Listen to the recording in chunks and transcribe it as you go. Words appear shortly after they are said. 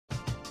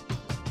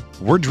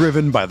We're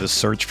driven by the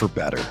search for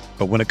better.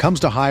 But when it comes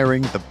to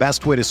hiring, the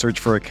best way to search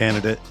for a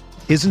candidate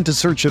isn't to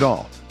search at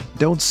all.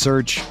 Don't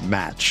search,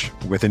 match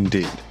with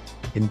Indeed.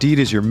 Indeed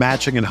is your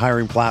matching and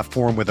hiring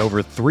platform with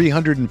over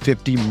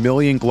 350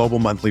 million global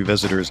monthly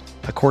visitors,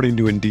 according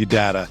to Indeed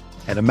data,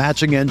 and a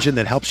matching engine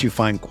that helps you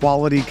find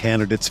quality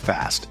candidates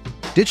fast.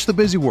 Ditch the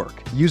busy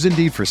work. Use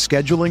Indeed for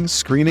scheduling,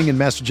 screening, and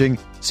messaging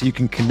so you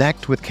can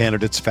connect with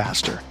candidates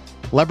faster.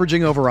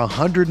 Leveraging over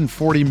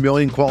 140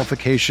 million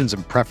qualifications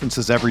and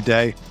preferences every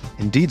day,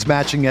 Indeed's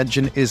matching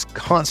engine is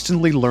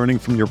constantly learning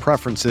from your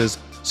preferences,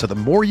 so the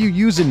more you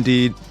use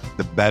Indeed,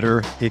 the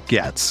better it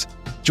gets.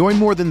 Join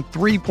more than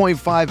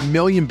 3.5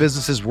 million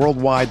businesses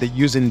worldwide that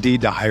use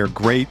Indeed to hire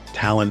great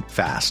talent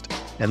fast.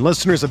 And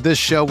listeners of this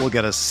show will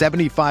get a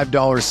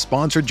 $75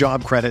 sponsored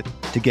job credit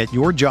to get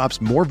your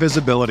jobs more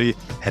visibility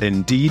at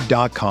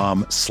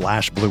Indeed.com/Blue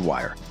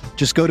Wire.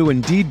 Just go to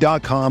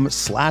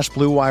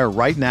Indeed.com/Blue Wire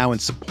right now and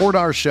support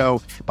our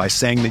show by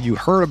saying that you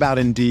heard about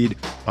Indeed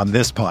on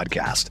this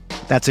podcast.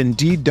 That's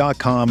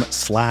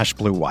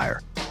Indeed.com/Blue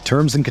Wire.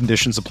 Terms and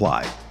conditions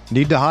apply.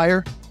 Need to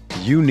hire?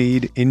 You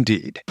need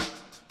Indeed.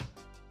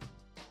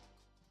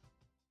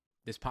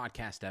 This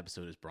podcast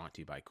episode is brought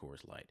to you by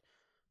Coors Light.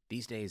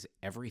 These days,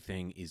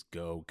 everything is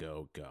go,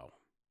 go, go.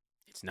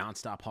 It's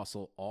nonstop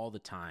hustle all the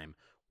time.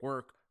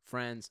 Work,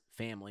 friends,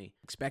 family,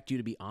 expect you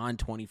to be on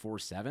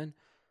 24/7.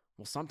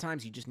 Well,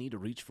 sometimes you just need to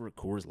reach for a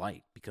Coors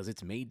Light because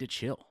it's made to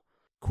chill.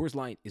 Coors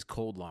Light is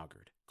cold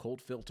lagered,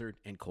 cold filtered,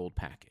 and cold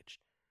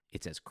packaged.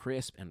 It's as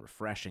crisp and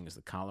refreshing as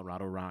the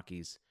Colorado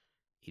Rockies.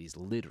 It is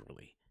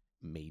literally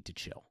made to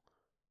chill.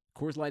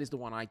 Coors Light is the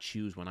one I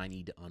choose when I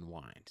need to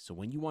unwind. So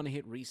when you want to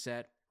hit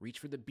reset, reach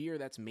for the beer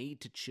that's made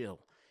to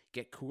chill.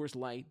 Get Coors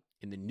Light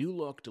in the new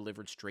look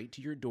delivered straight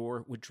to your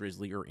door with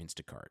Drizzly or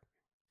Instacart.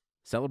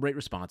 Celebrate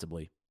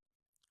responsibly.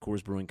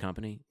 Coors Brewing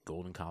Company,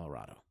 Golden,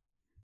 Colorado.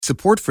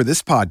 Support for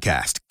this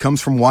podcast comes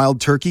from Wild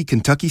Turkey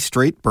Kentucky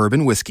Straight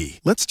Bourbon Whiskey.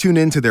 Let's tune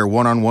in to their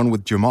one-on-one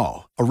with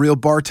Jamal, a real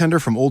bartender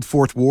from Old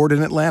Fourth Ward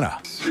in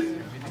Atlanta.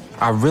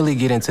 I really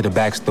get into the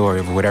backstory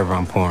of whatever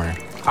I'm pouring,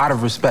 out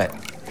of respect.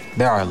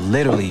 There are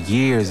literally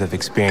years of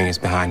experience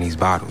behind these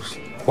bottles.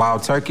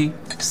 Wild Turkey,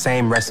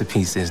 same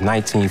recipe since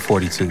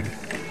 1942.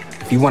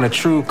 If you want a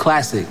true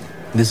classic,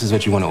 this is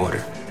what you want to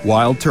order.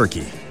 Wild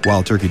Turkey.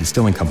 Wild Turkey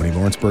Distilling Company,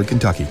 Lawrenceburg,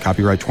 Kentucky.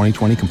 Copyright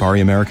 2020,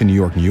 Campari American, New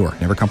York, New York.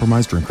 Never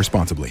compromise, drink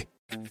responsibly.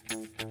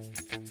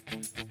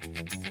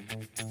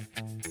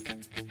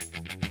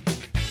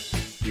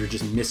 You're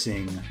just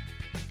missing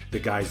the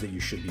guys that you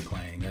should be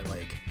playing. That,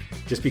 like,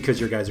 just because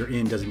your guys are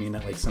in doesn't mean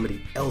that, like,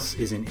 somebody else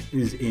is in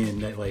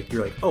that, like,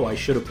 you're like, oh, I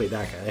should have played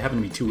that guy. That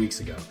happened to me 2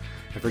 weeks ago.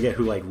 I forget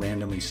who, like,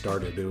 randomly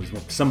started, but it was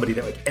somebody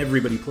that, like,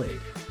 everybody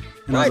played.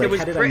 And right, I was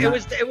like,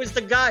 it was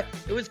the guy.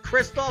 It was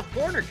Christoph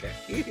Kornerkick.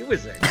 He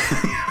was in.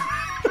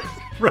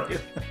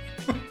 Right.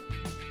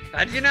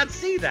 How did you not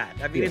see that?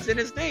 I mean, It's in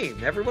his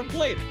name. Everyone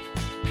played it.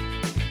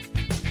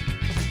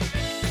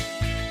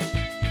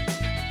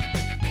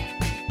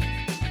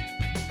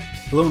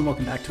 Hello and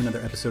welcome back to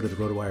another episode of the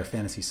RotoWire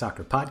Fantasy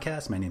Soccer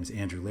Podcast. My name is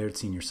Andrew Laird,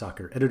 Senior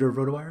Soccer Editor of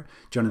RotoWire.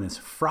 Joining us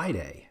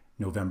Friday,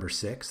 November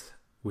 6th,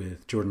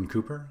 with Jordan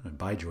Cooper,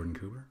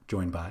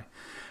 joined by,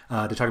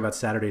 to talk about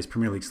Saturday's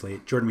Premier League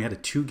slate. Jordan, we had a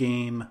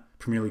 2-game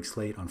Premier League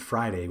slate on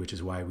Friday, which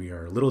is why we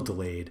are a little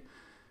delayed,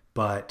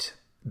 but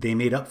they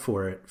made up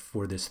for it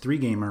for this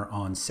 3-gamer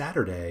on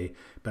Saturday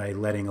by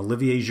letting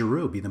Olivier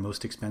Giroud be the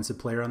most expensive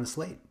player on the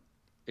slate.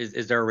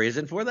 Is there a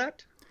reason for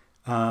that?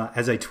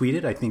 As I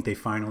tweeted, I think they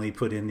finally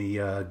put in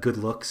the good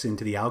looks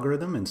into the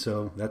algorithm, and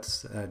so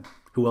that's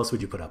who else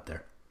would you put up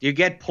there? Do you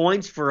get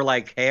points for,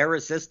 like, hair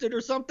assisted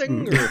or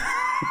something,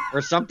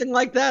 or something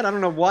like that? I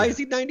don't know. Why is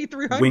he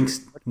 9,300? Winks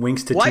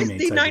to why teammates.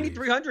 Why is he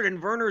 9,300 and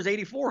Werner's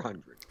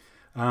 8,400?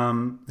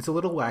 It's a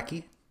little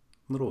wacky.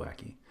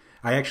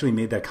 I actually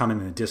made that comment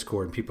in the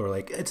Discord, and people are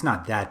like, "It's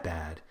not that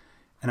bad,"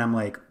 and I'm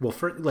like, "Well,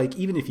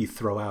 even if you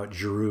throw out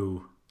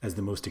Giroud as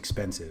the most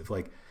expensive,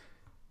 like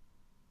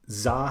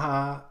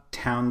Zaha,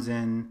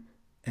 Townsend,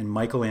 and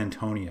Michael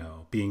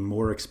Antonio being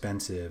more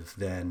expensive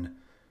than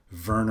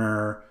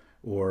Werner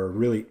or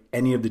really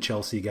any of the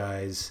Chelsea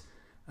guys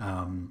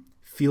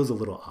feels a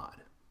little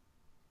odd."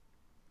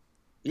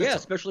 Yeah,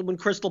 especially when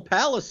Crystal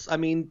Palace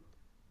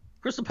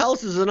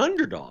is an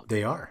underdog.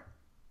 They are.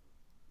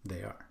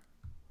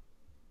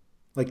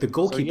 Like the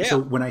goalkeeper. So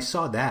when I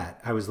saw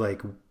that, I was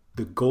like,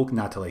 the goal,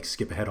 not to like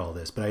skip ahead all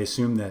this, but I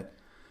assumed that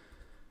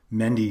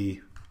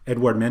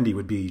Edouard Mendy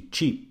would be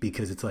cheap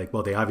because it's like,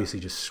 well, they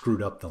obviously just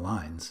screwed up the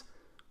lines,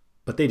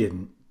 but they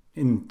didn't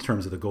in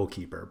terms of the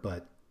goalkeeper.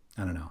 But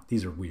I don't know.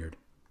 These are weird.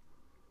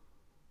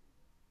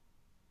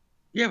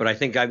 Yeah, but I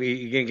think you're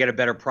going to get a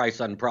better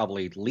price on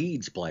probably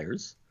Leeds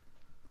players.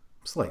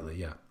 Slightly,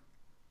 yeah.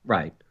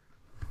 Right.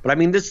 But I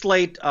mean, this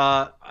slate,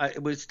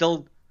 it was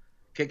still.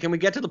 Can we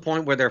get to the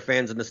point where there are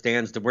fans in the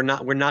stands that we're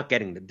not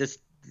getting this?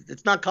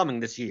 It's not coming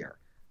this year,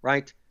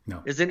 right?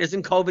 No. Isn't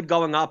COVID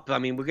going up? I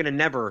mean, we're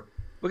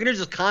gonna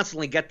just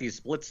constantly get these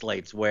split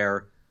slates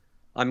where,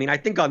 I mean, I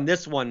think on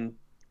this one,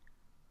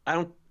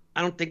 I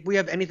don't think we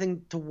have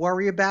anything to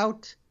worry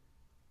about.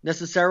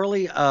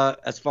 necessarily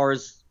as far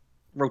as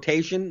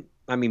rotation.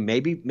 I mean,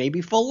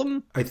 maybe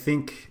Fulham. I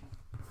think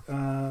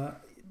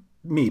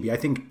maybe. I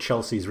think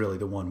Chelsea's really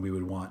the one we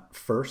would want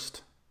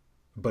first,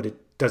 but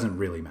it doesn't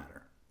really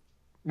matter.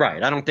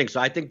 Right. I don't think so.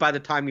 I think by the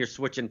time you're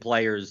switching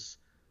players,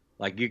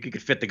 like you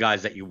could fit the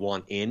guys that you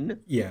want in.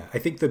 Yeah, I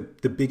think the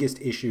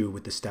biggest issue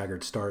with the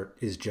staggered start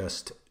is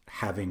just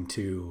having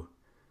to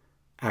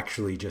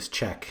actually just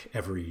check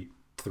every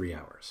 3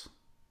 hours.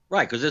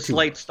 Right, because this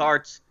slate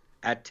starts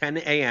at 10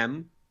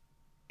 a.m.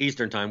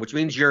 Eastern time, which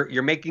means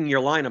you're making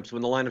your lineups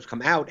when the lineups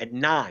come out at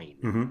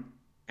 9,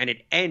 and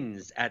it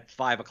ends at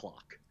 5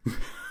 o'clock,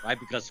 right?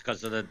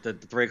 Because of the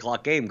 3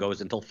 o'clock game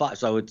goes until 5,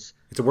 so it's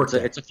a work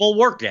day. It's a full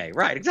work day,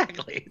 right?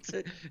 Exactly.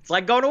 It's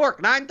like going to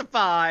work 9 to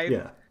 5.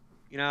 Yeah.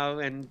 You know,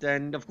 and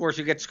then of course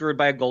you get screwed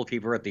by a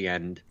goalkeeper at the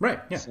end. Right.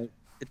 Yeah. So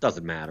it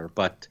doesn't matter,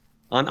 but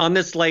on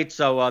this slate,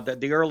 so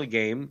the early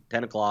game,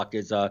 10 o'clock,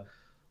 is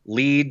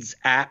Leeds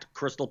at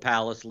Crystal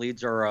Palace.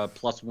 Leeds are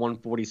plus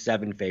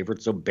 147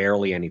 favorite, so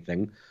barely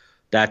anything.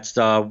 That's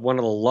one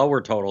of the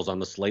lower totals on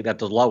the slate.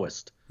 That's the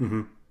lowest.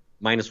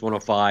 Minus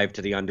 105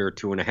 to the under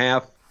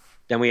 2.5.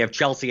 Then we have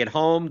Chelsea at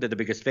home. They're the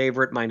biggest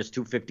favorite, minus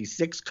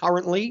 256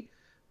 currently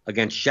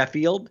against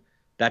Sheffield.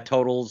 That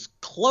totals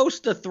close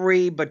to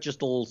 3, but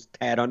just a little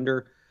tad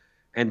under.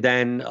 And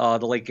then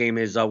the late game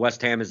is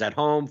West Ham is at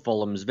home.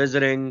 Fulham's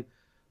visiting.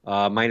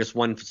 Minus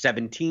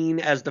 117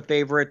 as the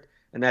favorite.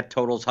 And that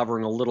total's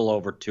hovering a little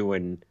over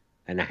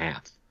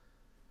 2.5.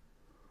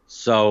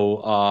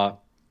 So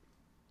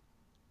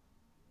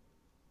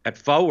at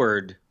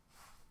forward,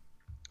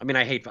 I mean,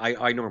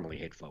 I normally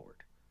hate forward.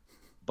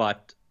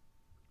 But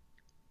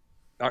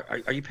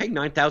are you paying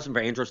 $9,000 for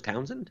Andros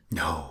Townsend?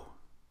 No.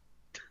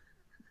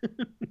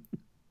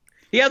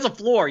 He has a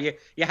floor. You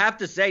have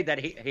to say that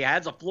he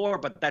has a floor,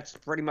 but that's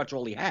pretty much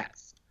all he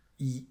has.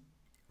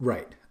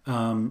 Right.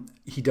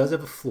 He does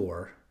have a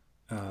floor.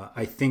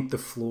 I think the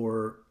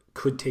floor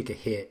could take a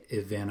hit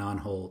if Van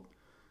Aanholt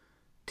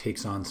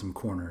takes on some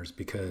corners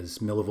because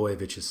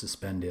Milivojevic is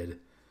suspended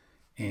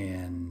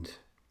and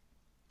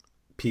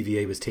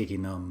PVA was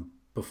taking them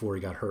before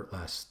he got hurt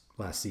last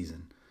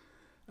season.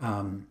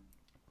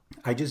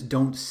 I just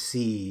don't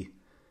see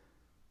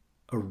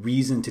a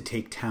reason to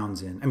take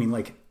Townsend. I mean,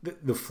 like,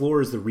 the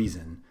floor is the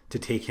reason to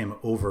take him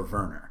over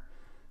Werner.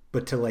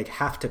 But to, like,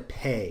 have to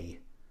pay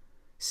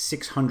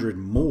 $600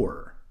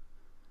 more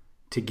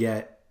to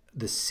get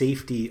the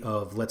safety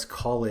of, let's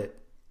call it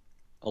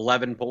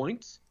 11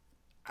 points.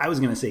 I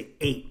was going to say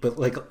 8, but,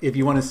 like, if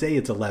you want to say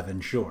it's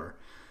 11, sure.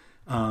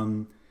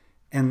 And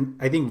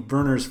I think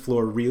Werner's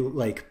floor,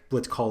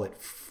 let's call it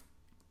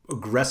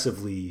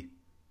aggressively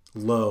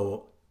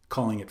low,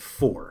 calling it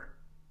 4.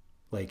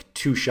 Like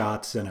 2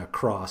 shots and a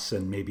cross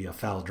and maybe a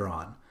foul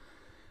drawn.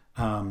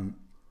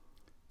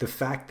 The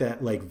fact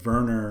that like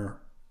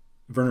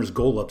Werner's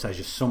goal upside is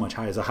just so much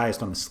higher, is the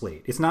highest on the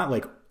slate. It's not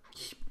like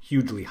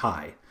hugely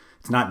high.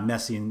 It's not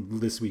Messi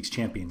in this week's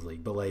Champions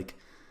League, but like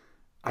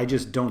I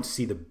just don't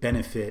see the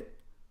benefit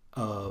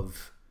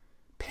of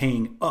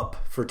paying up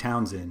for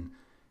Townsend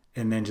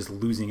and then just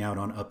losing out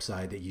on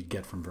upside that you'd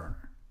get from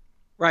Werner.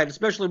 Right,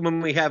 especially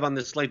when we have on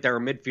this slate there are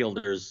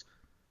midfielders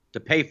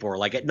to pay for.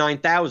 Like at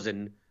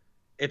 9,000,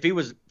 if he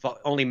was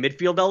only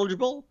midfield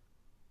eligible,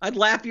 I'd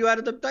laugh you out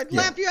of the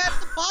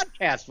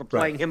podcast for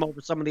playing him over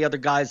some of the other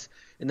guys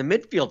in the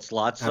midfield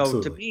slot. So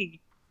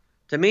Absolutely.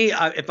 to me,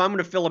 if I'm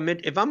going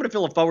to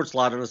fill a forward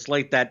slot on a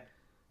slate that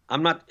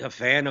I'm not a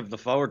fan of the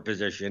forward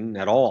position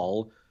at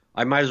all,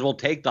 I might as well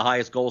take the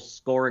highest goal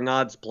scoring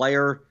odds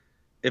player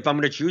if I'm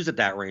going to choose at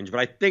that range. But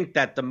I think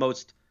that the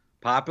most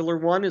popular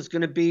one is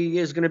going to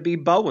be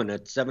Bowen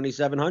at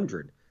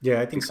 7,700. Yeah,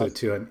 I think so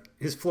too.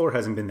 His floor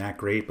hasn't been that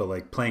great, but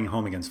like playing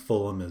home against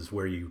Fulham is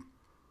where you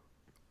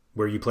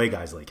play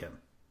guys like him.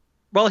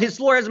 Well, his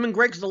floor hasn't been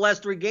great because the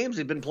last 3 games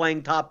he's been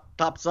playing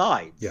top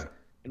sides. Yeah,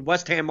 and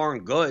West Ham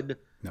aren't good.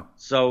 No.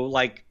 So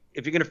like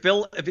if you're gonna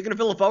fill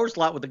a forward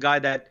slot with a guy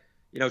that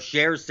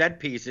shares set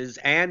pieces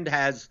and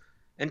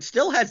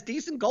still has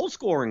decent goal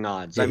scoring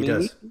odds. Yeah, I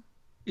mean,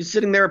 he's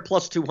sitting there at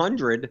plus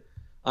 200.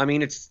 I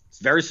mean, it's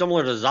very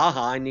similar to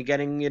Zaha, and you're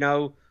getting a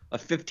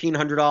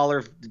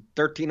 $1,500,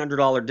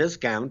 $1,300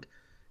 discount,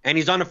 and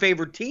he's on a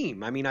favored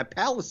team. I mean,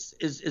 Palace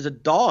is a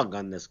dog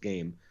on this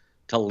game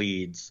to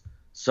Leeds.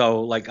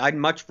 So, like, I'd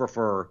much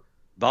prefer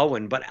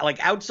Bowen. But,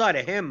 like, outside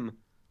of him,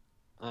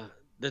 I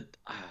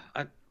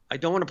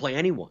don't want to play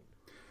anyone.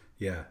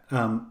 Yeah.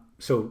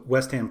 So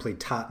West Ham played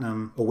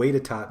Tottenham, away to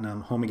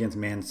Tottenham, home against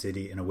Man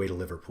City, and away to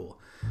Liverpool.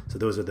 So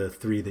those are the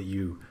 3 that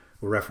you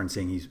were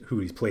referencing who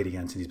he's played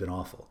against, and he's been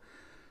awful.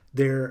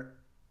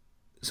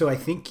 So I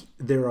think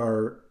there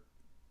are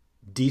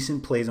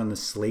decent plays on the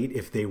slate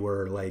if they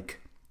were like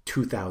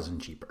 2,000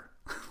 cheaper.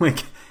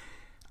 Like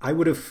I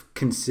would have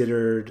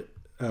considered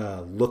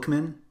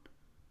Lookman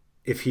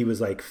if he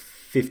was like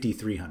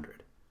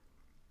 5,300.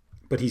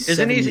 But he's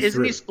isn't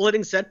he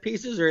splitting set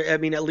pieces, or I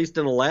mean at least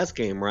in the last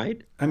game,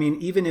 right? I mean,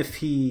 even if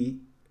he's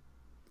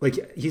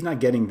not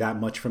getting that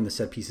much from the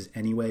set pieces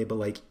anyway, but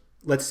like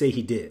let's say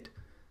he did.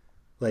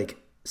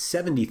 Like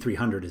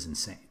 7,300 is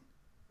insane.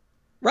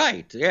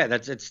 Right. Yeah,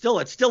 it's still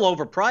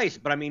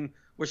overpriced, but I mean,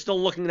 we're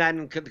still looking at it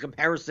in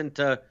comparison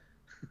to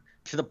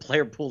the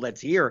player pool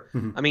that's here.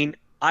 Mm-hmm. I mean,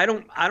 I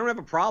don't have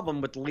a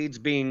problem with the Leeds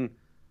being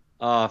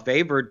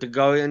favored to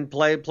go and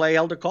play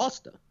Elder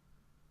Costa.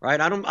 Right?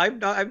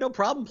 I have no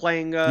problem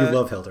playing. You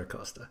love Helder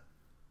Costa.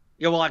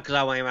 Yeah, well, because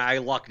I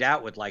lucked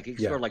out with he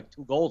scored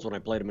 2 goals when I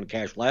played him in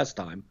cash last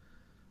time.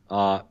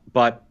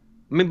 But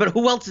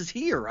who else is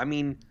here? I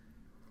mean,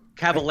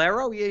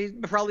 Cavallero, he's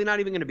probably not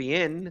even going to be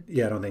in.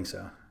 Yeah, I don't think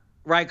so.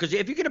 Right, because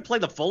if you're going to play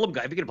the Fulham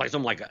guy, if you're going to play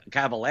someone like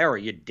Cavallero,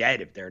 you're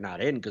dead if they're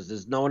not in because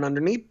there's no one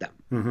underneath them.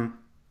 Mm-hmm.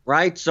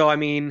 Right, so I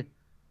mean,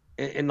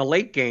 in the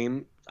late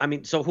game,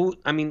 I'm done.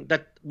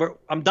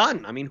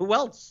 I mean, who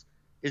else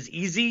is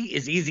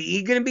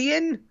Easy going to be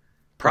in?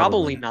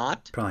 Probably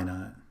not. Probably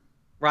not.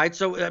 Right,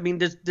 so I mean,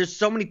 there's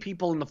so many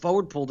people in the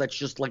forward pool that's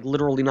just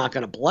literally not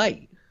going to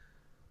play.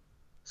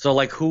 So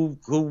who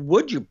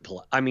would you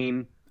play? I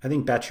mean, I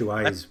think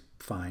Batshuayi is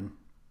fine.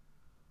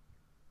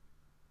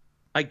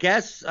 I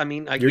guess. I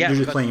mean, you're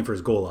just playing for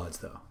his goal odds,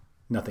 though.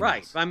 Nothing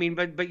right. else. I mean,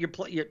 but why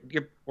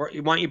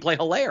don't you play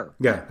Hilaire?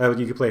 Yeah,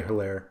 you could play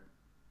Hilaire,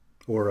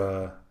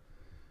 or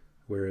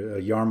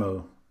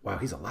Yarmo. Wow,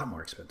 he's a lot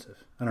more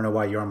expensive. I don't know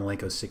why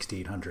Yarmolenko's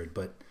 6,800,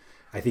 but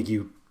I think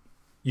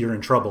you're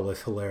in trouble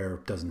if Hilaire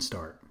doesn't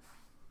start.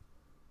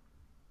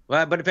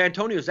 Well, but if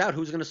Antonio's out,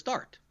 who's going to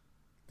start?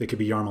 It could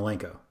be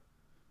Yarmolenko.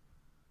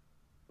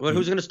 Well,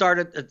 who's going to start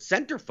at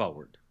center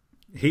forward?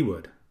 He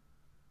would.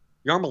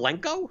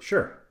 Yarmolenko?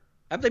 Sure.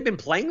 Have they been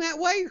playing that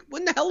way?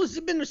 When the hell has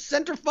he been a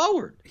center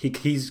forward?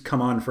 He's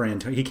come on for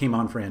Antonio. He came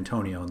on for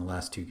Antonio in the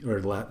last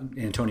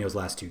Antonio's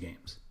last 2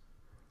 games.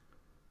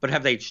 But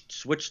have they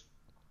switched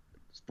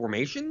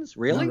formations?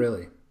 Really? Not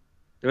really.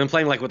 They've been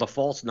playing with a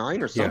false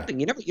 9 or something.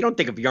 Yeah. You don't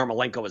think of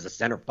Yarmolenko as a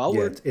center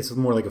forward. Yeah, it's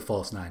more like a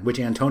false 9, which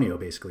Antonio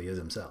basically is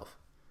himself.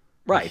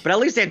 Right, but at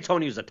least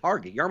Antonio's a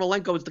target.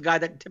 Yarmolenko is the guy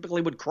that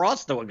typically would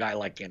cross to a guy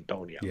like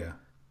Antonio. Yeah,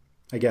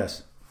 I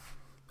guess.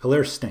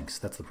 Hilaire stinks.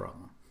 That's the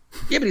problem.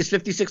 Yeah, but he's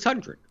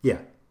 5,600. Yeah.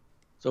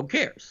 So who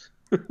cares?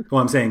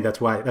 Well, I'm saying that's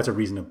a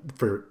reason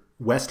for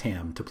West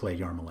Ham to play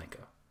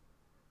Yarmolenko.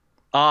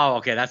 Oh,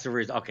 okay, that's the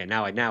reason. Okay,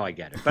 now I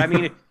get it. But I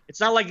mean,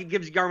 it's not like it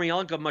gives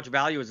Yarmolenko much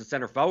value as a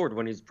center forward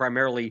when he's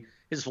primarily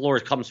his floor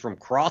comes from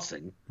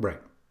crossing. Right.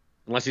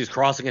 Unless he's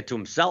crossing it to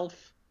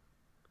himself.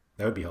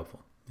 That would be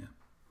helpful. Yeah.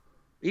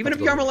 Even if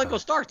Yarmolenko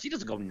starts, he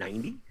doesn't go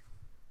 90.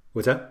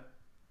 What's that?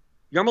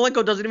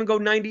 Yarmolenko doesn't even go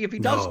 90 if he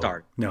does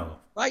start. No.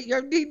 Right?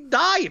 He'd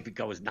die if he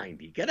goes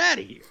 90. Get out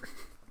of here.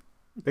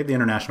 They have the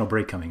international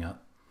break coming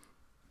up.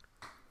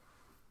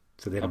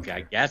 So they don't care.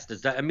 I guess.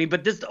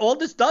 But all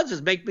this does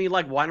is make me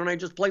why don't I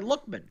just play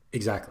Lookman?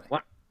 Exactly.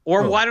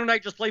 Why don't I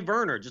just play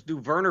Werner? Just do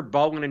Werner,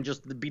 Bowen, and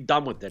just be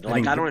done with it.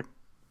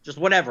 Just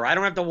whatever. I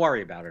don't have to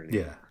worry about it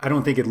anymore. Yeah. I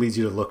don't think it leads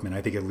you to Lookman.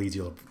 I think it leads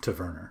you to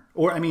Werner.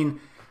 Or, I mean,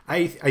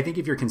 I think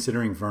if you're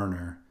considering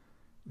Werner,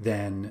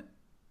 then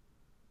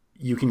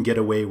you can get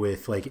away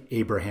with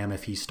Abraham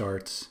if he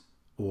starts,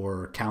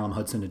 or Callum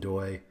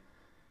Hudson-Odoi.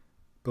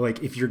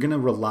 But if you're going to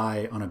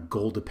rely on a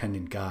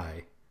goal-dependent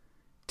guy,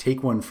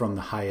 take one from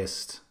the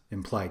highest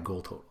implied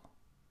goal total.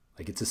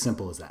 It's as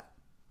simple as that.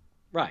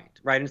 Right.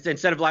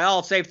 Instead of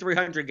I'll save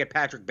 300, get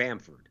Patrick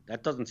Bamford.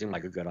 That doesn't seem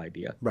like a good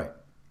idea. Right.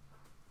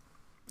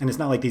 And it's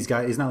not like these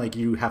guys. It's not like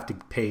you have to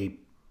pay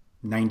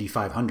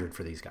 $9,500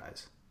 for these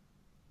guys.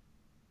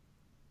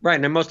 Right,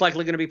 and they're most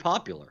likely going to be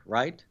popular,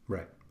 right?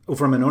 Right. Well,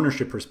 from an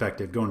ownership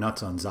perspective, go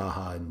nuts on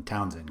Zaha and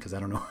Townsend because I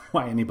don't know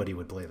why anybody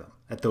would play them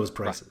at those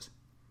prices.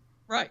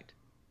 Right.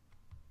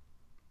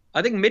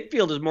 I think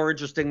midfield is more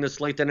interesting this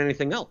slate than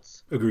anything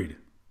else. Agreed.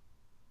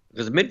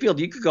 Because midfield,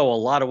 you could go a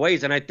lot of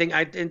ways, and I think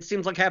it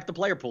seems like half the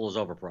player pool is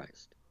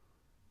overpriced.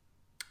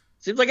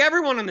 Seems like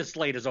everyone on this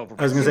slate is overpriced.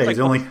 I was going to say, it's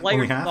only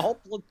half? The whole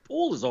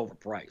pool is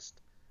overpriced.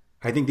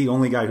 I think the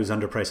only guy who's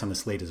underpriced on the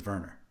slate is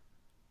Werner.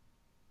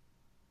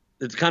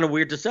 It's kind of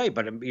weird to say,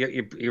 but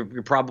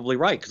you're probably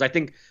right. Because I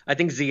think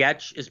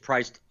Ziyech is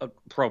priced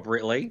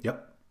appropriately.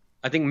 Yep.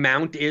 I think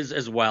Mount is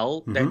as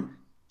well. Mm-hmm.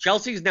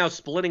 Chelsea's now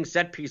splitting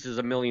set pieces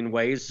a million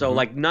ways. So,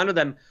 none of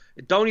them,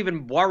 don't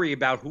even worry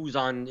about who's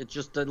on. It's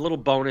just a little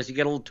bonus. You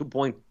get a little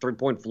 2-point,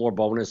 3-point floor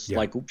bonus.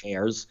 Yeah. Who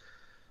cares?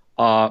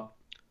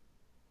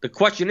 The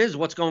question is,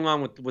 what's going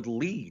on with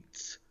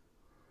Leeds?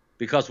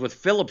 Because with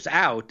Phillips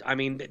out, I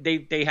mean,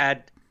 they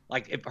had,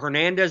 if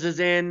Hernandez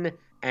is in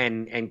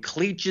and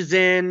Cleach is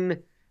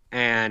in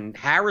and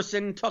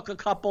Harrison took a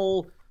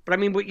couple. But, I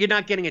mean, you're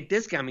not getting a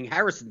discount. I mean,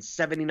 Harrison's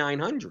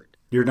 $7,900.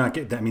 You're not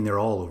getting – I mean, they're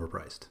all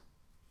overpriced.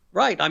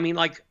 Right. I mean,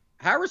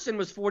 Harrison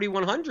was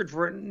 $4,100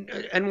 for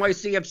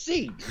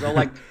NYCFC. So,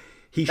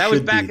 that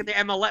was back in the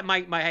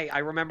MLS. Hey, I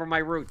remember my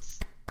roots.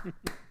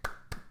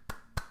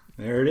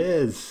 There it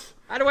is.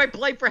 How do I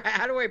play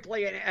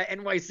an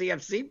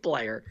NYCFC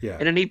player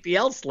in an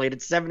EPL slate at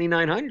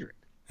 $7,900?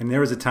 And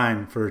there was a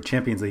time for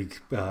Champions League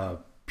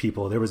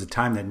people. There was a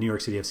time that New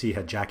York City FC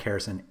had Jack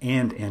Harrison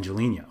and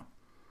Angelino.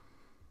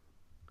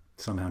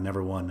 Somehow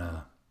never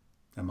won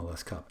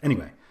MLS Cup.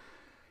 Anyway,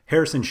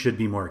 Harrison should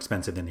be more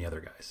expensive than the other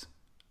guys.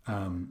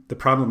 The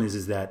problem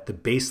is that the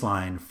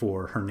baseline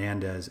for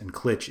Hernandez and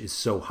Klitsch is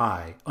so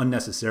high,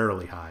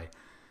 unnecessarily high,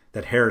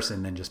 that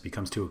Harrison then just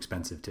becomes too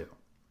expensive too.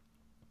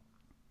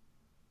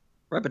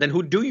 Right, but then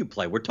who do you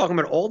play? We're talking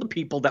about all the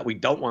people that we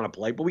don't want to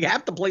play, but we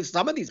have to play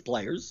some of these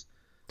players.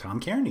 Tom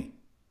Kearney.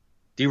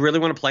 Do you really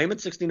want to play him at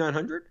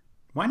 6,900?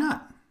 Why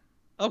not?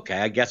 Okay,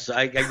 I guess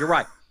you're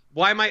right.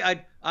 Why am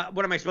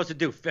what am I supposed to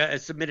do?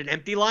 Submit an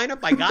empty lineup?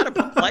 I got to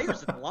put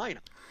players in the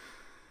lineup.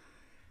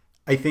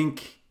 I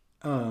think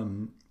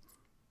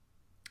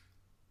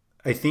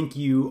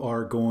you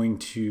are going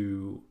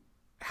to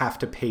have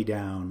to pay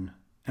down,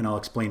 and I'll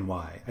explain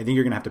why. I think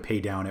you're going to have to pay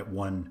down at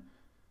one,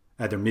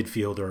 either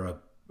midfield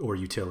or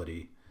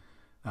utility.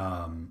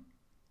 And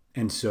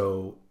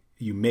so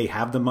you may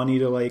have the money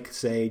to like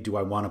say, do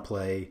I want to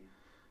play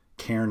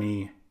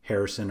Kearney,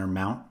 Harrison, or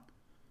Mount?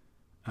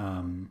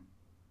 And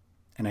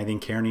I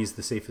think Kearney's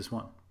the safest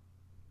one.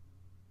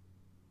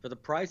 For the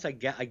price, I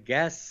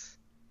guess.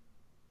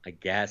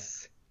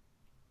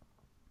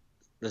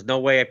 There's no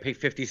way I pay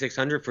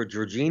 $5,600 for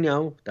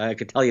Jorginho. I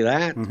could tell you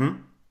that.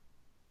 Mm-hmm.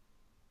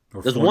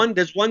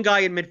 There's one guy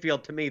in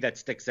midfield to me that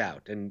sticks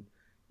out, and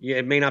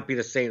it may not be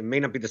the same. It may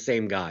not be the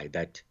same guy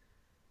that,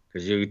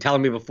 because you were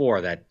telling me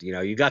before that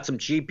you got some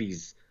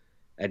cheapies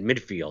at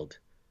midfield,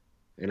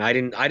 and I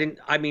didn't.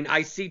 I mean,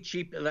 I see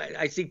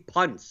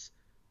punts,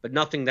 but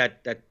nothing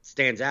that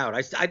stands out.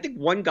 I think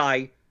one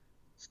guy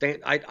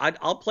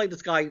I'll play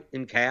this guy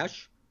in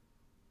cash,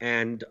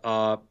 and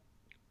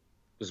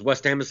because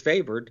West Ham is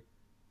favored,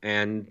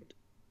 and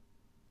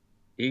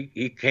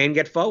he can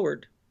get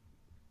forward.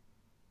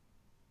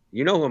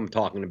 You know who I'm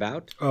talking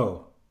about?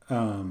 Oh,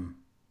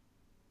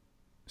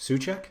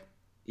 Souček?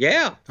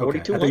 Yeah,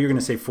 42. Okay. I thought you were going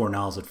to say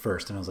Fornals at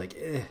first, and I was like,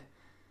 eh.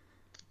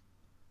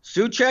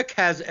 Souček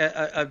has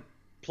a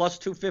plus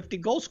 250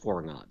 goal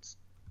scoring odds.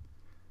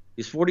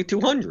 He's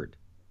 4,200.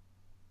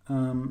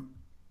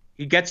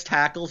 He gets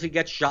tackles, he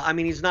gets shot. I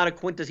mean, he's not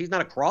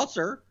a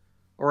crosser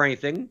or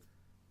anything,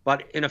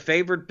 but in a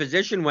favored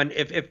position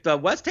if the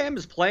West Ham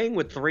is playing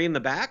with three in the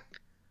back,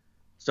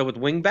 so with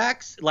wing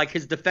backs, like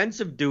his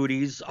defensive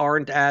duties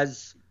aren't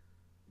as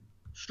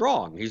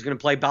strong. He's going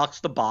to play box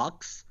to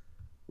box.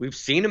 We've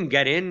seen him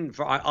get in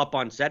up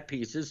on set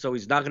pieces, so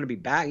he's not going to be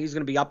back. He's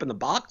going to be up in the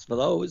box for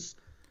those.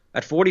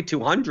 At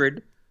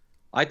 4,200,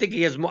 I think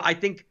he has more. I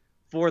think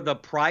for the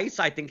price,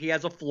 I think he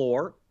has a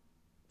floor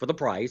for the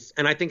price,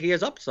 and I think he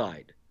has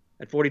upside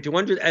at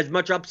 4,200, as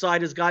much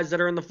upside as guys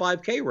that are in the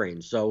 5K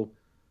range. So,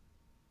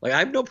 like, I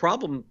have no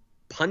problem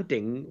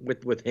punting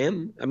with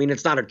him. I mean,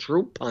 it's not a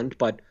true punt,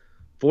 but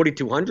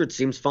 4,200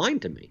 seems fine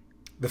to me.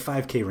 The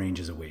 5K range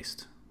is a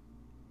waste.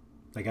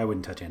 Like, I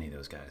wouldn't touch any of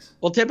those guys.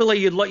 Well, typically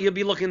you'd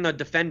be looking in the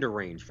defender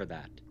range for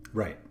that.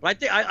 Right. But I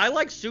think I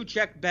like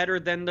Souček better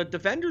than the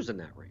defenders in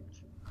that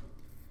range.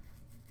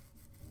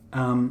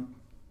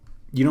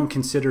 You don't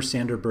consider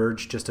Sander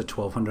Berge just a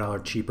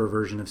 $1,200 cheaper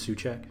version of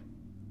Souček?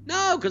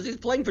 No, because he's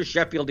playing for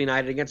Sheffield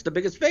United against the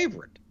biggest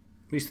favorite.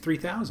 He's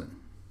 3,000.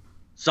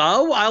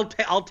 So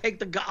I'll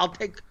take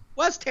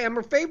West Ham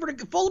or favorite.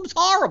 Fulham's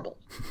horrible.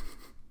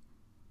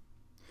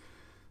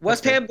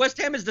 West Ham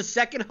is the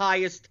second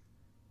highest.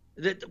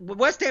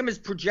 West Ham is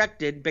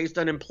projected, based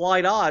on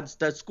implied odds,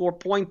 to score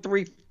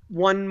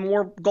 0.31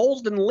 more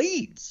goals than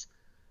Leeds.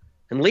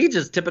 And Leeds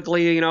is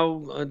typically,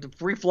 a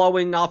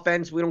free-flowing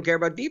offense, we don't care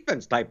about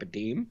defense type of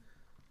team.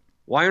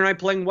 Why aren't I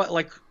playing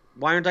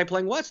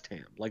West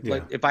Ham? Like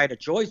if I had a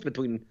choice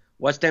between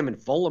West Ham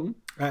and Fulham.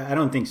 I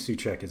don't think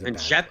Souček is a bad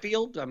play.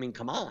 Sheffield? I mean,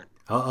 come on.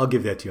 I'll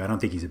give that to you. I don't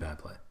think he's a bad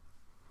play.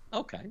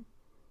 Okay.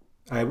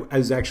 I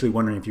was actually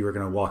wondering if you were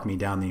going to walk me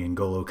down the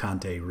N'Golo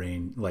Kanté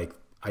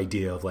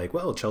idea of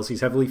well, Chelsea's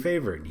heavily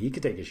favored and he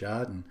could take a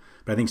shot,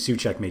 but I think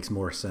Souček makes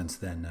more sense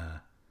than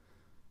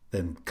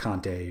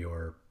Kanté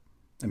or,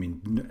 I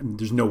mean,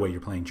 there's no way you're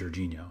playing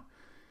Jorginho.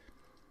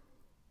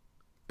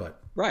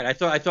 But right, I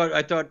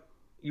thought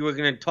you were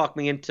going to talk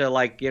me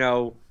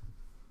into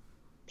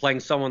playing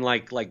someone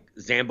like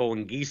Zambo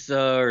and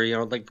Gisa,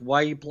 or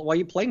why are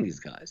you playing these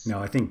guys? No,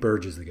 I think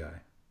Berge is the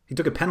guy. He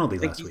took a penalty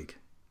last week.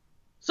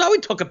 So he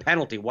took a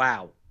penalty.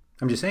 Wow.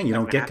 I'm just saying you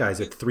don't get guys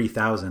at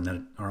 3,000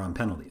 that are on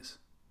penalties.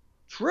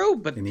 True,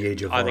 but in the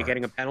age of are VAR. They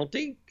getting a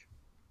penalty?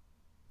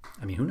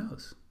 I mean, who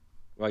knows?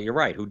 Well, you're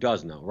right. Who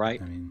does know,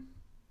 right? I mean,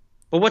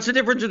 but what's the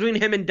difference between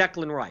him and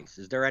Declan Rice?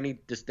 Is there any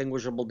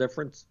distinguishable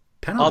difference?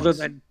 Penalties. Other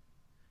than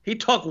he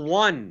took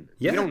one.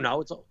 Yeah. You don't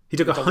know. He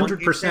took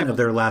 100% of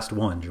their last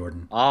one,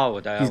 Jordan. Oh,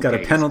 he's got a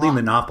penalty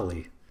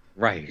monopoly.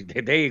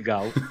 Right. There you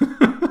go.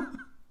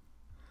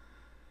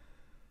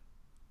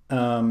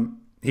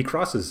 He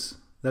crosses.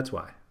 That's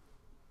why.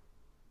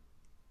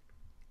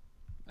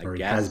 Or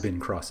he has been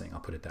crossing, I'll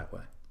put it that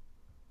way.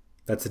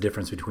 That's the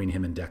difference between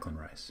him and Declan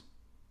Rice.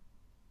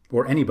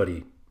 Or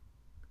anybody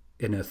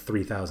in a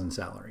 3,000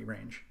 salary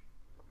range.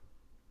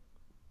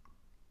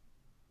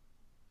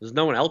 There's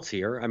no one else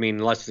here. I mean,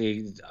 unless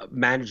he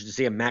managed to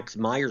see a Max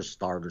Myers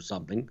start or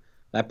something.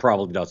 That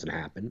probably doesn't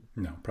happen.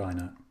 No,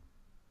 probably not.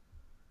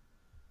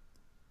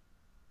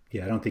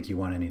 Yeah, I don't think you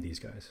want any of these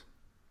guys.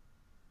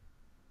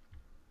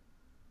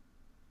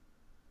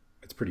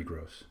 That's pretty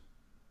gross.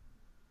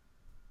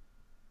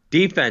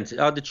 Defense.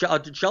 Are the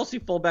Chelsea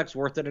fullbacks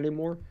worth it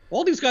anymore?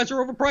 All these guys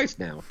are overpriced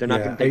now. They're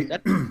not going to take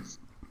that.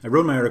 I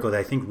wrote in my article that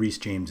I think Reece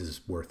James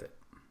is worth it.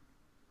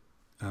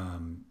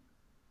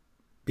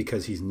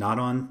 Because he's not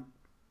on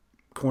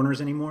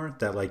corners anymore.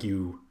 That like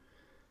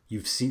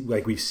we've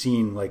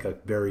seen like a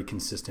very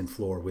consistent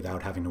floor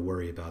without having to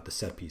worry about the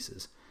set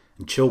pieces.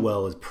 And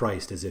Chilwell is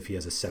priced as if he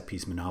has a set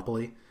piece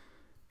monopoly,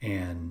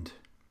 and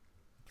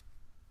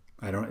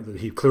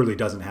he clearly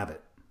doesn't have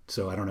it.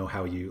 So I don't know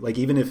how you like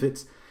even if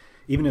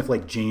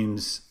like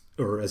James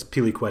or as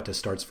Piliqueta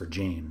starts for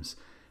James,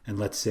 and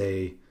let's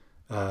say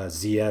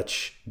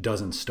Ziyech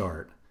doesn't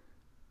start,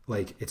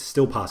 like it's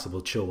still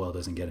possible Chilwell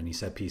doesn't get any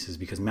set pieces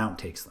because Mount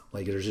takes them.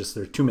 Like there's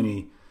too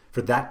many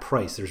for that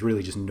price. There's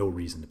really just no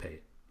reason to pay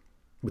it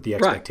with the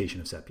expectation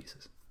of set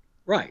pieces.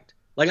 Right.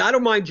 Like I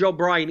don't mind Joe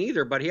Bryan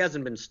either, but he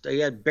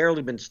had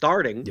barely been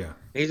starting. Yeah.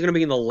 He's going to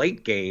be in the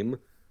late game,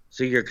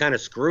 so you're kind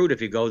of screwed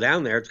if you go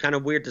down there. It's kind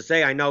of weird to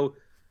say. I know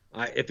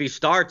if he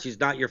starts, he's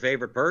not your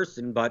favorite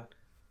person, but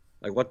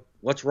like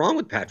what's wrong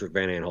with Patrick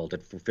Van Aanholt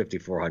at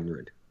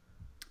 5,400?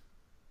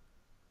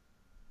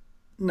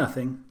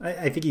 Nothing.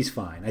 I think he's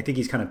fine. I think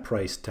he's kind of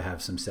priced to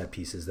have some set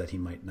pieces that he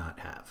might not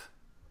have.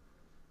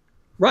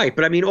 Right,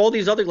 but I mean, all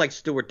these other like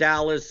Stuart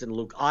Dallas and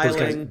Luke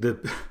Ayling.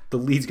 The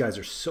Leeds guys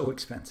are so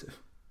expensive.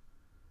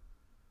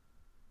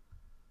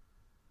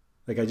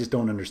 Like I just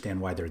don't understand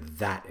why they're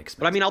that expensive.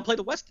 But I mean, I'll play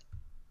the West.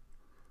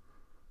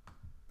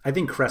 I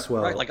think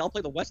Cresswell. Right, like I'll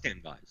play the West Ham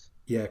guys.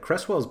 Yeah,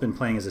 Cresswell's been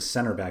playing as a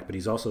center back, but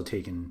he's also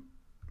taken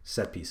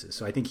set pieces.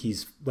 So I think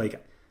he's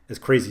like, as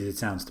crazy as it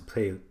sounds to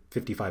pay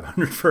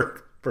 5,500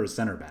 for a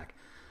center back.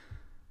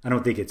 I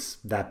don't think it's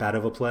that bad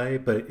of a play,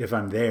 but if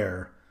I'm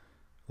there,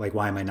 like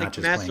why am I not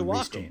just playing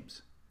Reece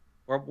James?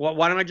 Or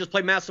why don't I just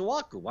play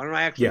Masuaku? Why don't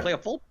I actually play a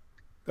full?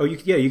 Oh, you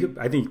could.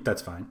 I think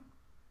that's fine.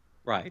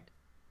 Right.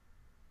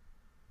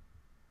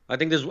 I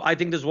think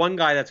there's one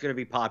guy that's going to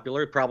be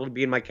popular, probably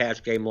be in my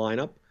cash game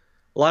lineup.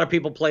 A lot of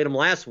people played him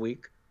last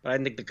week, but I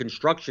didn't think the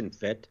construction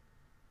fit.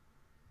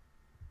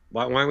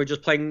 Why aren't we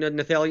just playing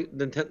Nathaniel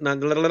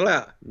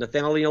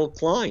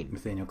Klein?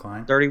 Nathaniel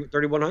Klein?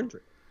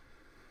 3,100.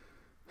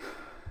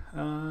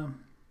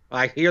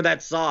 I hear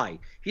that sigh.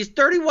 He's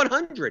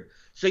 3,100.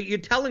 So you're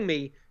telling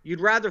me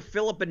you'd rather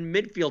fill up a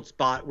midfield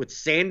spot with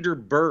Sander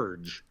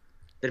Berge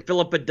than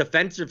fill up a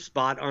defensive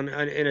spot in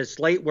a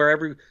slate where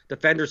every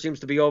defender seems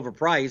to be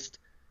overpriced,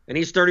 and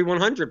he's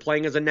 3,100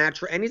 playing as a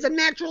natural, and he's a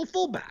natural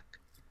fullback.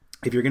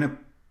 If you're going to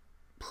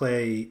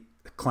play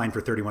Klein for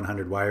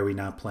 3,100, why are we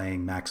not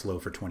playing Max Lowe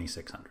for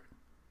 2,600?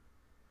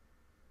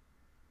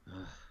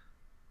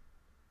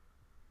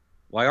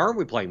 Why aren't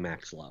we playing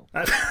Max Lowe?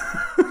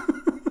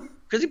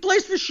 Because he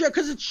plays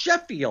because it's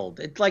Sheffield.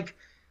 It's like,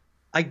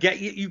 I get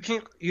you. You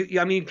can't.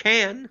 I mean, you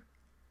can,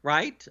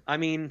 right? I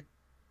mean,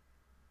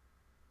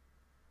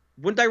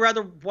 wouldn't I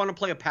rather want to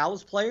play a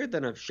Palace player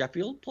than a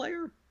Sheffield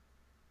player?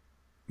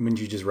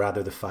 Wouldn't you just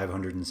rather the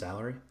 500 in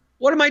salary?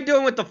 What am I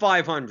doing with the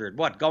 500?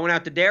 What, going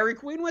out to Dairy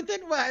Queen with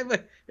it?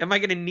 Am I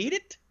going to need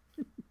it?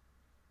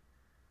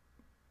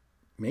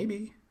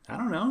 Maybe. I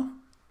don't know.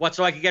 What,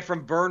 so I could get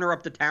from Burner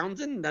up to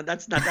Townsend?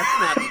 That's not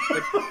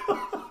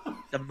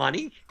the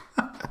money.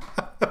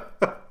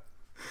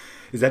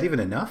 Is that even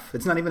enough?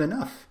 It's not even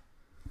enough.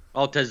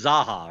 Oh, to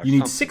Zaha. You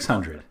need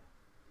 600.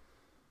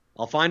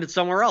 I'll find it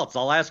somewhere else.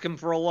 I'll ask him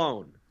for a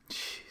loan.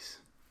 Jeez.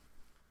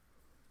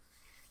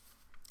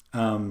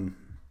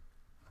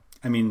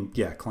 I mean,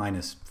 yeah, Klein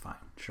is fine,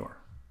 sure.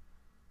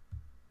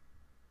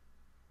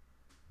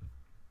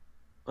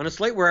 On a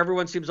slate where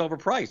everyone seems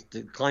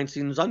overpriced, Klein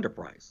seems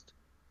underpriced.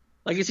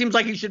 Like, he seems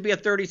like he should be a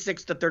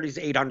 $3,600 to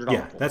 $3,800.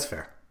 Yeah, that's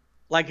fair.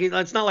 Like,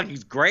 it's not like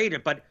he's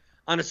great, but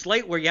on a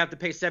slate where you have to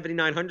pay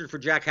 $7,900 for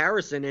Jack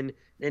Harrison and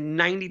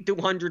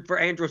 $9,200 for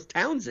Andros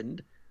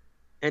Townsend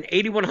and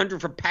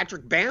 $8,100 for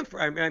Patrick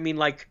Bamford, I mean,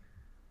 like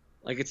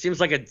it seems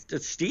like a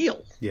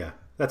steal. Yeah,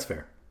 that's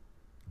fair.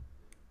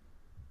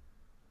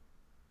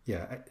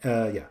 Yeah,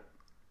 yeah.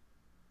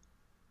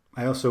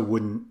 I also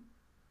wouldn't,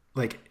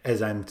 like,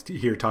 as I'm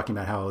here talking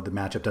about how the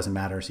matchup doesn't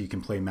matter, so you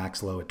can play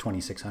Max Lowe at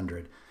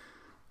 2,600.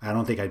 I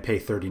don't think I'd pay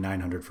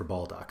 3,900 for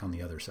Baldock on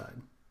the other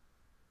side.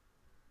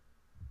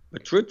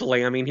 But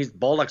truthfully, I mean,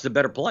 Baldock's a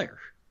better player.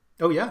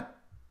 Oh, yeah.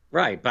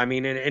 Right. I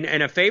mean,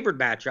 in a favored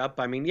matchup,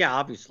 I mean, yeah,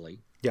 obviously.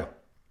 Yeah.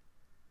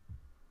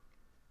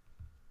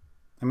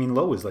 I mean,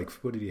 Lowe was like,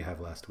 what did he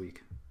have last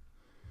week?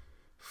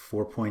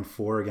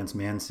 4.4 against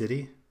Man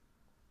City?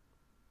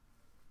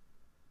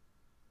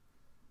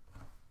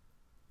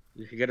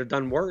 You could get it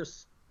done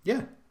worse.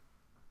 Yeah.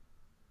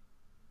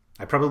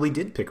 I probably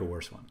did pick a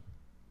worse one.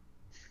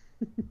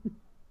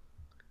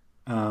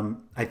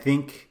 I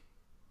think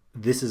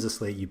this is a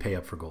slate you pay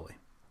up for goalie.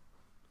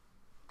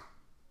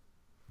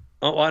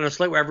 Oh, on a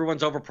slate where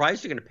everyone's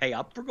overpriced, you're going to pay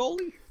up for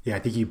goalie? Yeah, I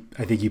think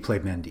you play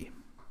Mendy.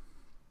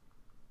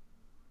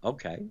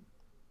 Okay.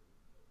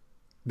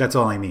 That's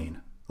all I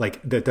mean.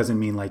 Like, that doesn't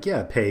mean like,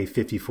 yeah, pay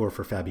 54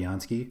 for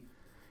Fabianski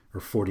or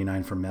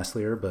 49 for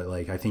Meslier, but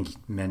like, I think you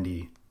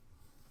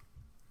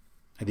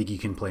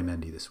can play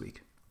Mendy this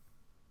week.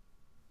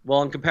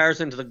 Well, in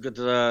comparison to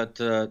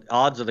the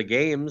odds of the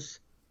games,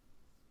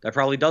 that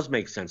probably does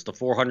make sense. The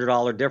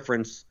 $400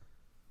 difference,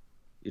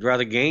 you'd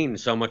rather gain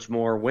so much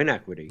more win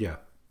equity. Yeah.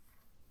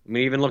 I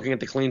mean, even looking at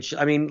the clean sheet,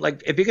 I mean,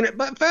 like if you're gonna,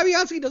 but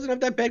Fabianski doesn't have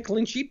that bad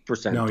clean sheet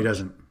percentage. No, he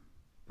doesn't.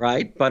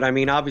 Right, but I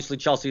mean, obviously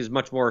Chelsea is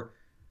much more.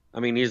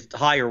 I mean, he's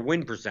higher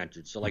win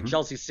percentage. So like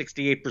Chelsea's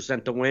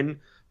 68% to win,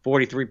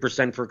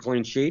 43% for a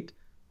clean sheet,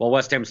 while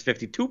West Ham's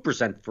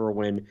 52% for a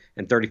win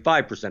and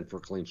 35% for a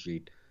clean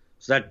sheet.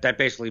 So that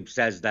basically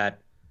says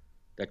that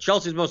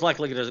Chelsea's most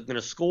likely going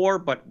to score,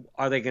 but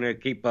are they going to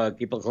keep a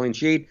clean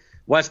sheet?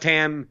 West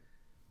Ham,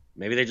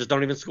 maybe they just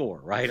don't even score,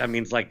 right? I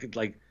mean, it's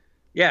like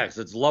yeah, because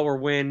it's lower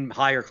win,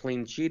 higher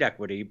clean sheet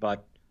equity,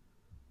 but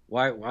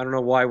why? I don't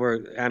know why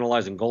we're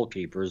analyzing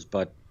goalkeepers,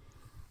 but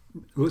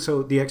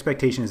so the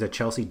expectation is that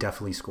Chelsea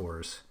definitely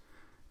scores,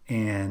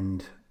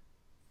 and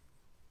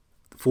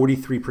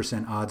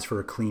 43% odds for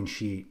a clean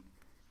sheet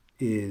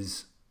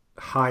is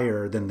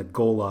higher than the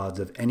goal odds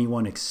of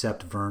anyone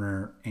except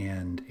Werner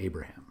and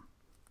Abraham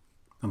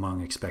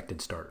among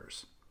expected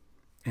starters.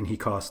 And he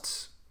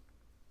costs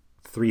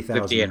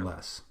 3,000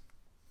 less.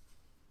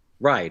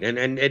 Right.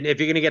 And if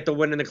you're going to get the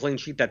win and the clean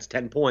sheet, that's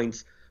 10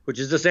 points, which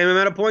is the same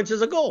amount of points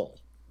as a goal.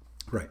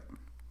 Right.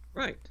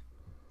 Right.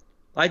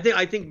 I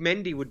think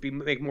Mendy would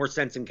make more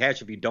sense in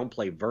cash if you don't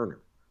play Werner.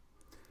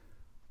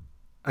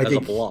 I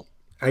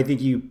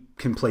think you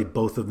can play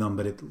both of them,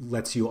 but it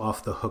lets you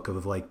off the hook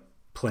of like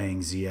playing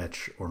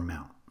Ziyech or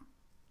Mount.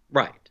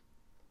 Right.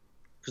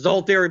 Because the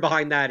whole theory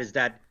behind that is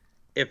that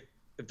if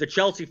the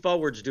Chelsea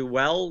forwards do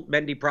well,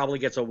 Mendy probably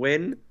gets a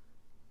win,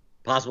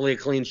 possibly a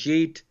clean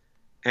sheet,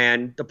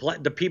 and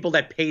the people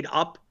that paid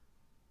up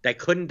that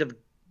couldn't have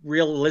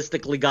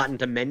realistically gotten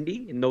to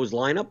Mendy in those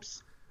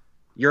lineups,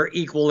 you're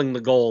equaling the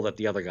goal that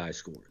the other guy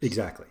scores.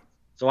 Exactly.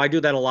 So I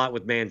do that a lot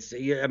with Man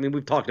City. I mean,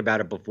 we've talked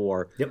about it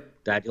before. Yep.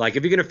 That like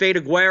if you're going to fade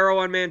Aguero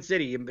on Man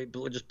City, you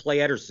just play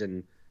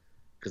Ederson.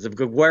 Because if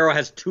Aguero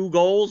has 2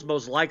 goals,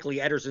 most likely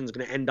Ederson's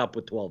going to end up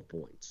with 12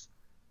 points.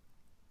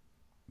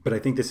 But I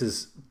think this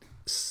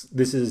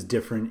is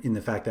different in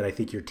the fact that I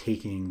think you're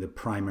taking the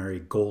primary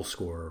goal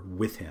scorer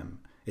with him.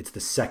 It's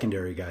the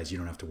secondary guys you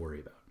don't have to worry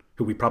about,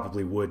 who we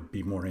probably would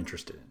be more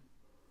interested in.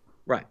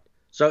 Right.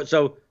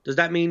 So does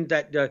that mean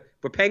that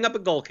we're paying up a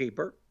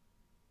goalkeeper,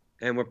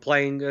 and we're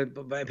paying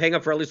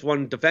up for at least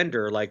one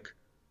defender?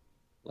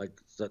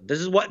 So this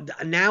is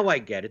what now I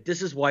get it.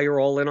 This is why you're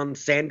all in on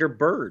Sander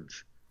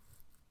Berge.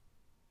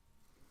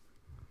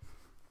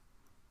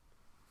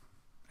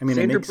 I mean,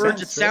 Sander it makes Berge.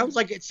 sense,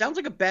 It sounds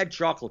like a bad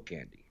chocolate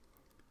candy.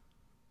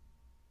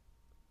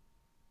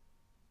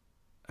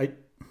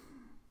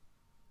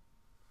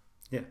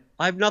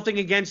 I have nothing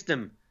against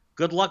him.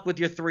 Good luck with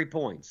your 3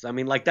 points. I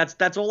mean, like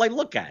that's all I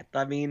look at.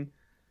 I mean,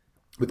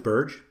 with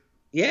Berge,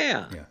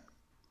 yeah.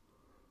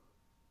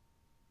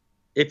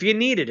 If you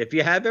need it, if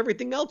you have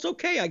everything else,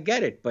 okay, I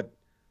get it. But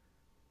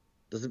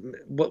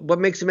what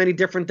makes him any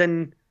different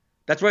than?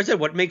 That's what I said.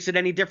 What makes it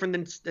any different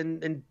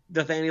than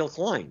Nathaniel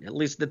Klein? At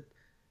least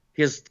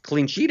his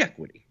clean sheet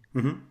equity.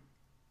 Mm-hmm.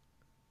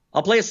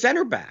 I'll play a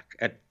center back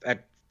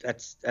at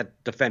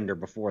defender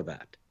before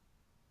that.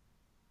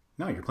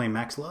 No, you're playing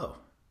Max Lowe.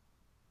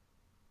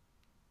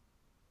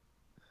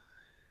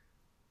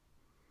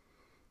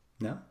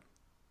 No?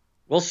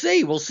 We'll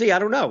see. I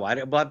don't know.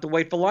 We'll have to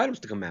wait for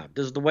lineups to come out.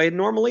 This is the way it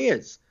normally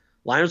is.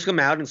 Lineups come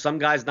out and some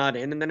guy's not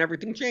in, and then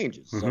everything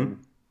changes. Mm-hmm. So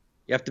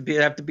you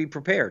have to be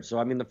prepared. So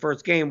I mean, the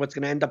first game, what's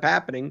going to end up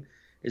happening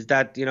is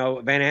that Van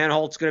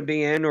Aanholt's going to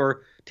be in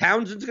or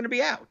Townsend's going to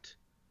be out,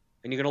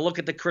 and you're going to look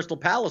at the Crystal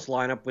Palace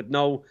lineup with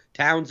no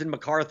Townsend,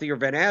 McCarthy, or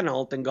Van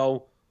Aanholt and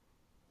go,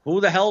 who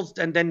the hell's?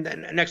 And then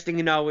next thing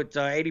you know, it's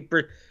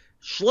 80%.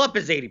 Schlupp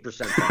is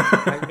 80%.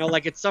 Right?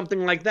 Like it's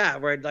something like that,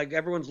 where like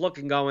everyone's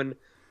looking, going,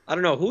 I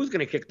don't know who's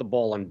going to kick the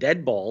ball on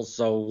dead balls.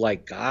 So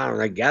like I don't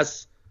know, I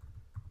guess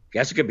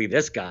it could be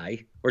this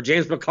guy or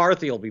James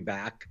McCarthy will be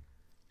back.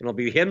 And it'll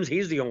be him.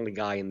 He's the only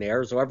guy in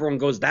there. So everyone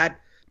goes down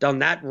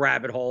that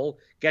rabbit hole,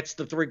 gets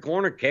the 3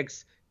 corner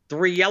kicks,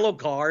 3 yellow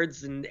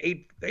cards, and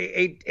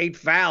eight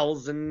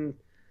fouls, and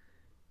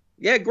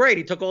yeah, great.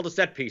 He took all the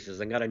set pieces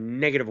and got a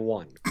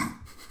 -1.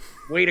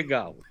 Way to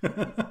go.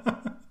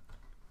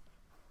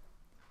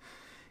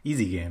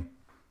 Easy game.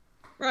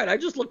 Right. I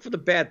just look for the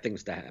bad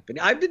things to happen.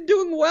 I've been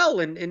doing well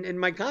in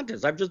my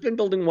contests. I've just been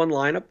building one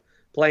lineup,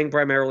 playing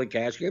primarily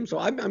cash games. So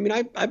I've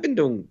been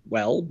doing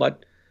well,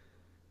 but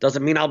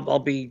doesn't mean I'll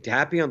be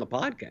happy on the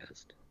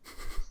podcast.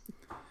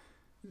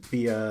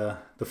 The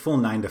full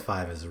 9 to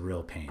 5 is a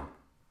real pain.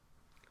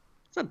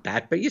 It's not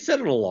that, but you set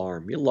an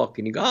alarm. You look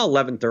and you go,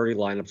 11:30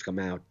 lineups come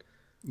out.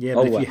 Yeah,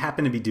 but if you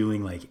happen to be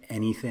doing like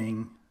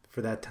anything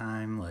for that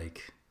time,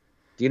 like,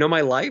 do you know my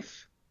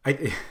life?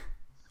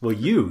 Well,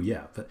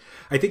 but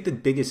I think the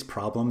biggest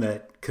problem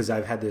because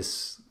I've had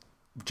this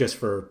just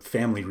for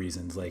family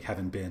reasons, like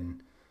haven't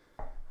been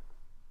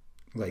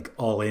like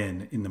all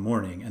in the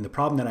morning. And the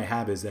problem that I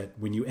have is that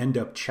when you end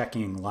up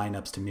checking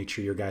lineups to make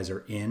sure your guys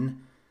are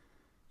in,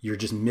 you're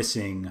just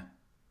missing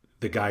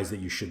the guys that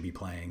you should be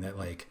playing. That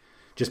like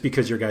just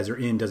because your guys are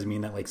in doesn't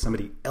mean that like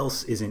somebody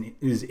else is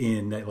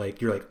in that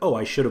like you're like, oh,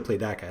 I should have played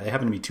that guy. It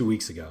happened to me 2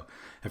 weeks ago.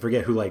 I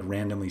forget who like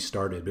randomly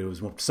started, but it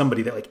was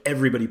somebody that like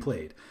everybody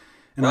played.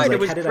 And right, I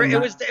was like,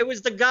 it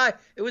was the guy.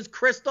 It was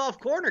Christoph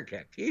corner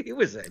kick. He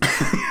was in.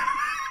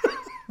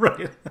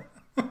 Right.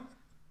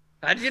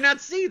 How did you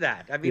not see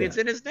that? I mean, It's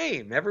in his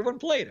name. Everyone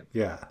played him.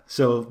 Yeah.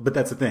 So, but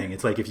that's the thing.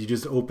 It's like if you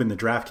just open the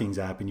DraftKings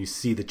app and you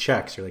see the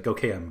checks, you're like,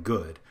 okay, I'm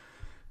good.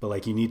 But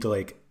like you need to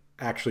like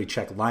actually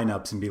check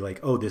lineups and be like,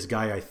 oh, this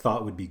guy I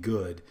thought would be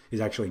good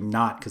is actually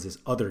not because this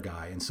other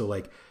guy. And so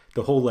like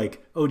the whole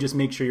like, oh, just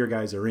make sure your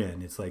guys are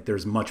in. It's like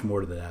there's much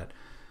more to that.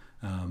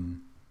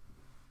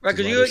 Right,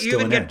 because you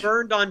even get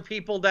burned on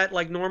people that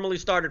like normally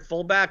start at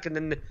fullback and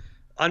then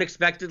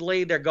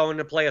unexpectedly they're going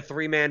to play a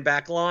 3-man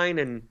back line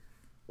and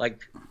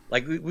like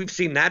we've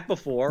seen that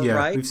before, right?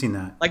 Yeah, we've seen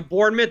that. Like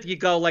Bournemouth, you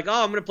go like,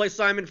 oh, I'm going to play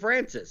Simon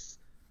Francis.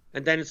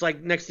 And then it's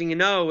like next thing you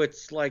know,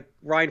 it's like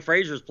Ryan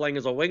Fraser's playing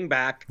as a wing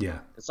back. Yeah.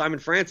 And Simon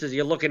Francis,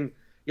 you're looking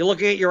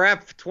at your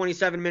app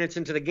 27 minutes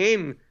into the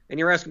game and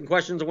you're asking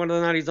questions of whether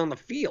or not he's on the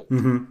field.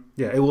 Mm-hmm.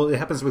 Yeah, it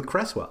happens with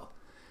Cresswell.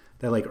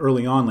 That like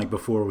early on, like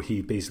before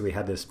he basically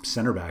had this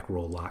center back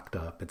role locked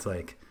up, it's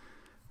like,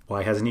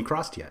 why hasn't he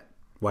crossed yet?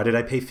 Why did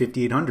I pay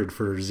 $5,800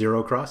 for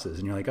 0 crosses?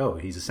 And you're like, oh,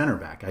 he's a center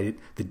back.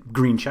 The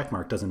green check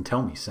mark doesn't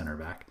tell me center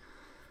back.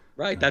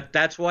 Right.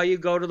 That's why you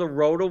go to the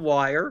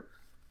RotoWire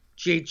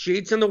cheat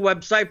sheets and the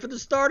website for the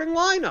starting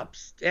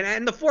lineups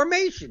and the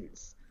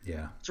formations.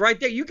 Yeah. It's right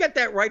there. You get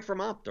that right from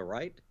Opta,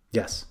 right?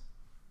 Yes.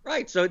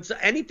 Right. So it's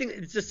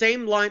the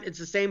same line. It's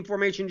the same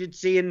formation you'd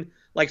see in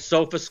like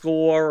SofaScore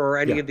or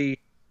any of the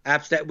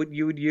apps that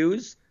you would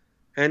use.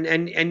 And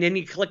then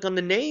you click on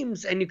the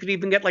names and you could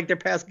even get like their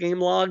past game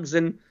logs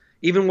and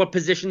even what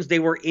positions they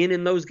were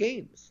in those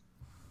games.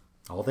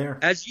 All there.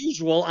 As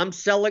usual, I'm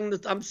selling the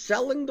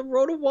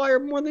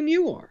RotoWire more than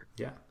you are.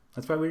 Yeah.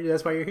 That's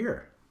why you're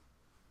here.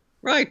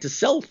 Right, to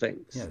sell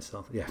things.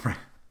 Yeah, right.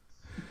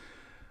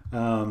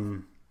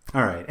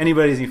 All right.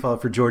 Anybody who's follow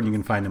for Jordan, you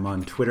can find him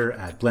on Twitter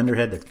at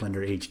Blenderhead. That's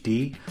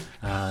BlenderHD.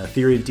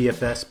 Theory of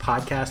DFS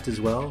podcast as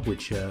well,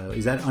 which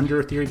is that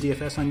under Theory of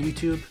DFS on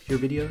YouTube, your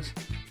videos?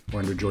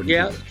 Or under Jordan?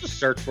 Yeah, just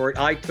search for it.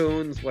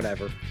 iTunes,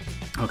 whatever.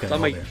 Okay. It's on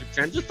my YouTube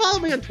channel. Just follow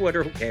me on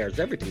Twitter. Who cares?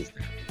 Everything's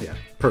there. Yeah,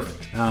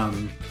 perfect.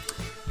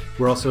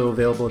 We're also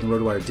available in the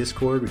RotoWire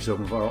Discord, which is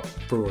open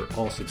for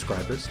all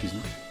subscribers. Excuse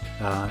me.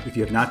 If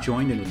you have not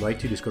joined and would like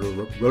to, just go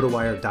to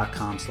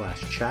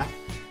rotowire.com/chat.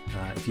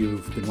 If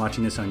you've been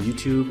watching this on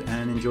YouTube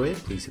and enjoy it,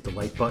 please hit the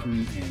like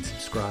button and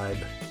subscribe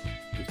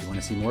if you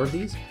want to see more of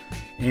these.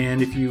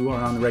 And if you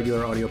are on the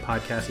regular audio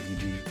podcast, if you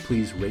do,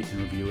 please rate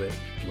and review it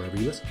wherever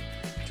you listen.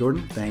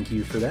 Jordan, thank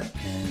you for that,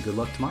 and good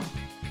luck tomorrow.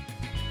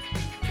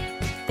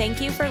 Thank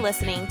you for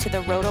listening to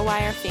the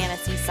RotoWire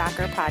Fantasy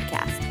Soccer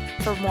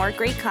Podcast. For more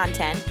great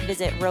content,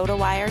 visit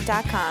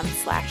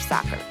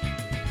rotowire.com/soccer.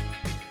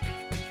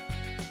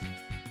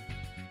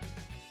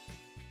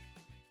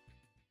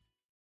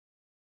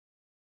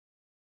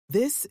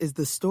 This is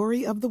the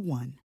story of the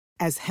one.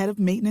 As head of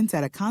maintenance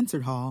at a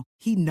concert hall,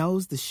 he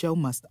knows the show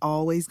must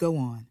always go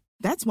on.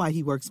 That's why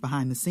he works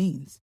behind the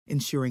scenes,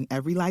 ensuring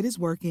every light is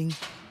working,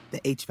 the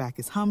HVAC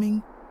is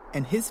humming,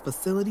 and his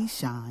facility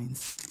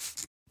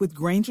shines. With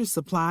Grainger's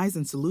supplies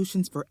and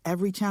solutions for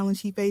every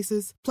challenge he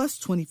faces, plus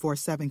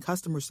 24/7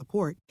 customer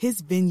support, his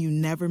venue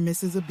never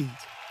misses a beat.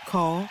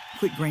 Call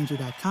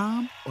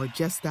quickgrainger.com or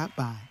just stop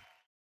by.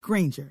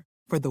 Grainger,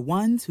 for the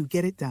ones who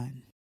get it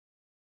done.